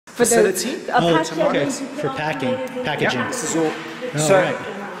facility. For packaging. Yeah, this is all. Right.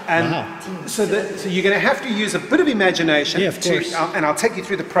 And so you're going to have to use a bit of imagination. Yeah, of course. And I'll take you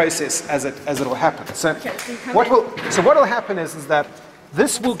through the process as it will happen. So what will happen is that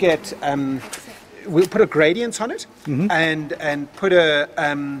this will get we'll put a gradient on it and put a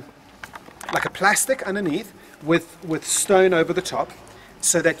like a plastic underneath with stone over the top,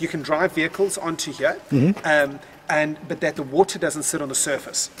 so that you can drive vehicles onto here. But that the water doesn't sit on the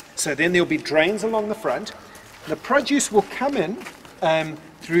surface. So then there'll be drains along the front. The produce will come in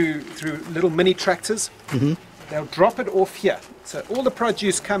through little mini tractors. They'll drop it off here. So all the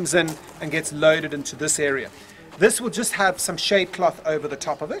produce comes in and gets loaded into this area. This will just have some shade cloth over the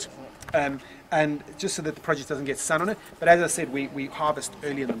top of it, and just so that the produce doesn't get sun on it. But as I said, we harvest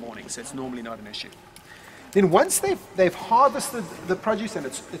early in the morning, so it's normally not an issue. Then once they've harvested the produce and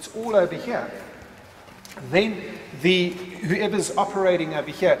it's all over here, then whoever's operating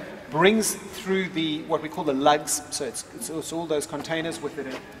over here brings through what we call the lugs, so it's all those containers with it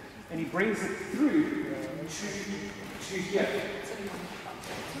in, and he brings it through to here.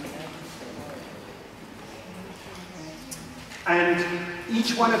 And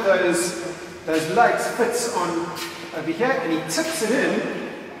each one of those lugs fits on over here, and he tips it in,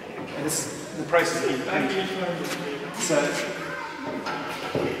 and this is the process of painting. So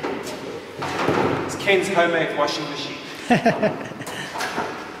it's Ken's homemade washing machine.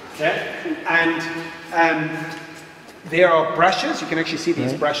 Okay, and there are brushes. You can actually see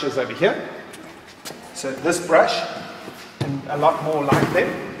these brushes over here. So this brush and a lot more like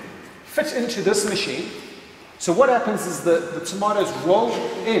them fit into this machine. So what happens is the tomatoes roll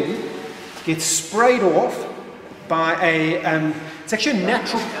in, get sprayed off by it's actually a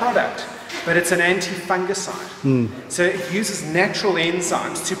natural product, but it's an anti-fungicide. So it uses natural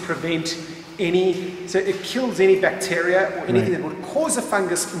enzymes to prevent so it kills any bacteria or anything that would cause a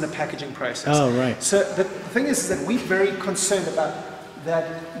fungus in the packaging process. Oh, right. So the thing is that we're very concerned about that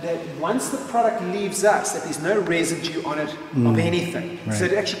once the product leaves us, that there's no residue on it of anything. So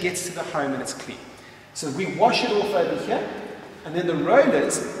it actually gets to the home and it's clean. So we wash it off over here, and then the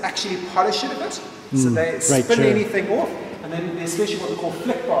rollers actually polish it a bit, so they spin anything off, and then especially what we call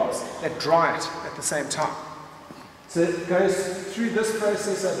flick bars that dry it at the same time. So it goes through this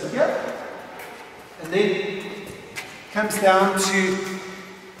process over here, and then comes down to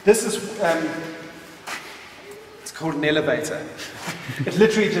this is it's called an elevator. It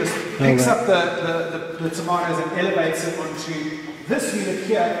literally just picks up the tomatoes and elevates it onto this unit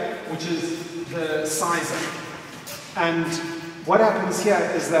here, which is the sizer. And what happens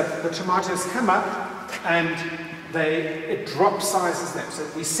here is that the tomatoes come up and it drops sizes now. So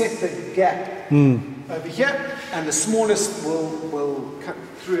we set the gap over here, and the smallest will come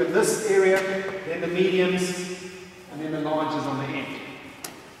through in this area, then the mediums, and then the larges on the end.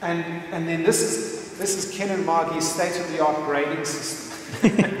 And then this is Ken and Margie's state-of-the-art grading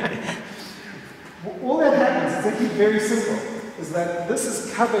system. All that happens is actually very simple, is that this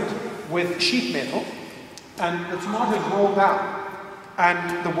is covered with sheet metal, and the tomatoes roll down,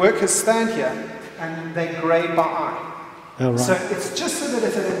 and the workers stand here and they grade by eye. Oh, right. So it's just so that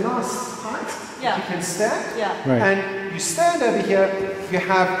it's at a nice height that you can stand. And you stand over here, you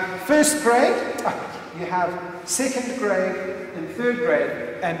have first grade, you have second grade and third grade,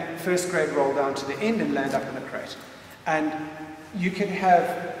 and first grade roll down to the end and land up in a crate. And you can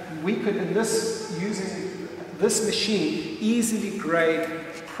using this machine, easily grade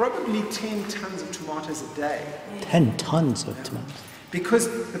probably 10 tons of tomatoes a day. 10 tons of tomatoes.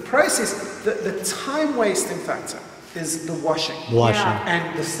 Because the process, the time wasting factor is the washing.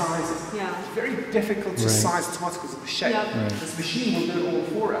 And the sizing. It's very difficult to size tomatoes because of the shape. This machine will do it all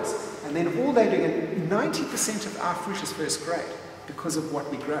for us. And then all they're doing, and 90% of our fruit is first grade because of what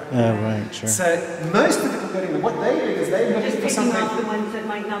we grow. So most of the people what they do is they're looking for something. Just picking off the ones that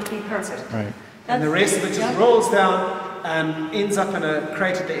might not be perfect. And the rest of it just rolls down and ends up in a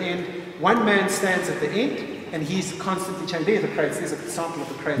crate at the end. One man stands at the end and he's constantly changing. There's the crates, there's a sample of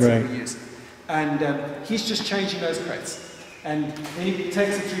the crates that we use. And he's just changing those crates. And then he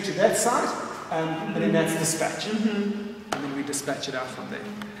takes it through to that side, and then that's dispatch. And then we dispatch it out from there.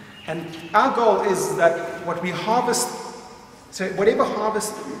 And our goal is that what we harvest, so whatever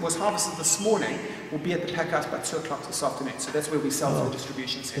was harvested this morning will be at the pack house by 2 o'clock this afternoon. So that's where we sell to the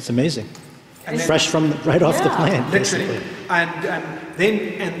distribution center. It's amazing. And fresh from right off the plant, literally. Basically. And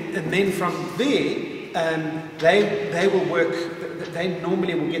then from there, they will work. They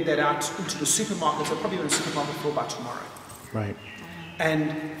normally will get that out into the supermarket. So probably in the supermarket for by tomorrow. Right.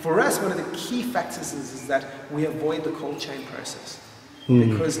 And for us, one of the key factors is that we avoid the cold chain process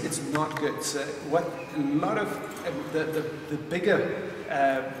because it's not good. So what a lot of the bigger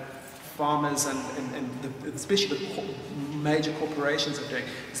farmers and especially the major corporations are doing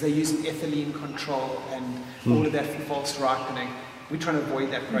is they're using ethylene control and all of that for false ripening. We're trying to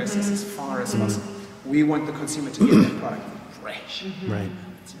avoid that process as far as possible. We want the consumer to get that product fresh. Right.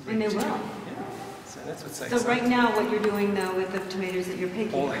 And they will. Yeah. So that's what's so So right now, what you're doing though with the tomatoes that you're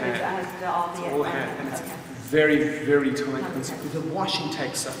picking all is hand. all the All hand, and it's okay. very, very time consuming. The washing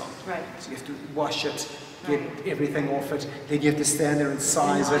takes so long. Right. So you have to wash it, get everything off it, then you have to stand there and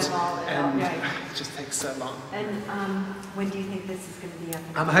size it, and right. it just takes so long. And when do you think this is going to be up?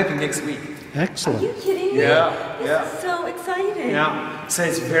 I'm hoping next week. Are Excellent. you kidding me? Yeah, This yeah. is so exciting. Yeah, so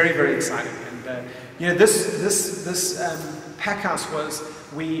it's very, very exciting. And you know, this pack house was,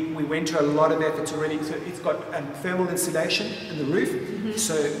 we went to a lot of effort to really, so it's got thermal insulation in the roof,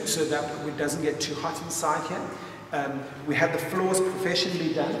 so that it doesn't get too hot inside here. We had the floors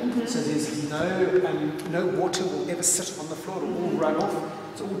professionally done, so there's no water will ever sit on the floor, it'll all run off,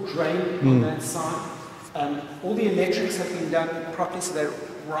 it's all drained on that side. All the electrics have been done properly, so they're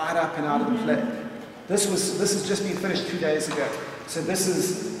right up and out of the plate. This has just been finished 2 days ago. So this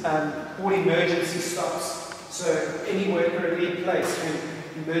is all emergency stops. So any worker in any place can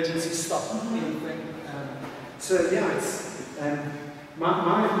emergency stop anything. So yeah, it's my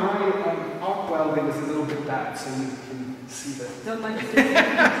arc welding is a little bit bad, so you can see that. Don't mind.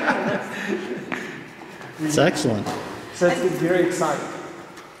 It's excellent. So it's been very exciting.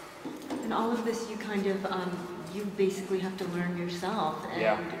 And all of this, you kind of, you basically have to learn yourself. And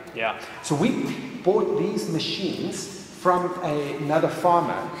Yeah. So we bought these machines from another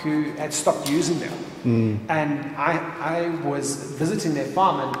farmer who had stopped using them. And I was visiting their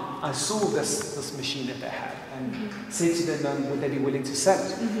farm and I saw this machine that they had and said to them, would they be willing to sell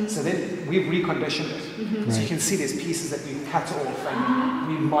it? So then we've reconditioned it. So you can see there's pieces that we've cut off and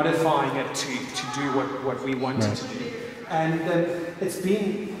we're modifying it to do what we wanted to do. And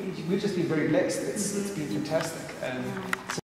we've just been very blessed. It's been fantastic.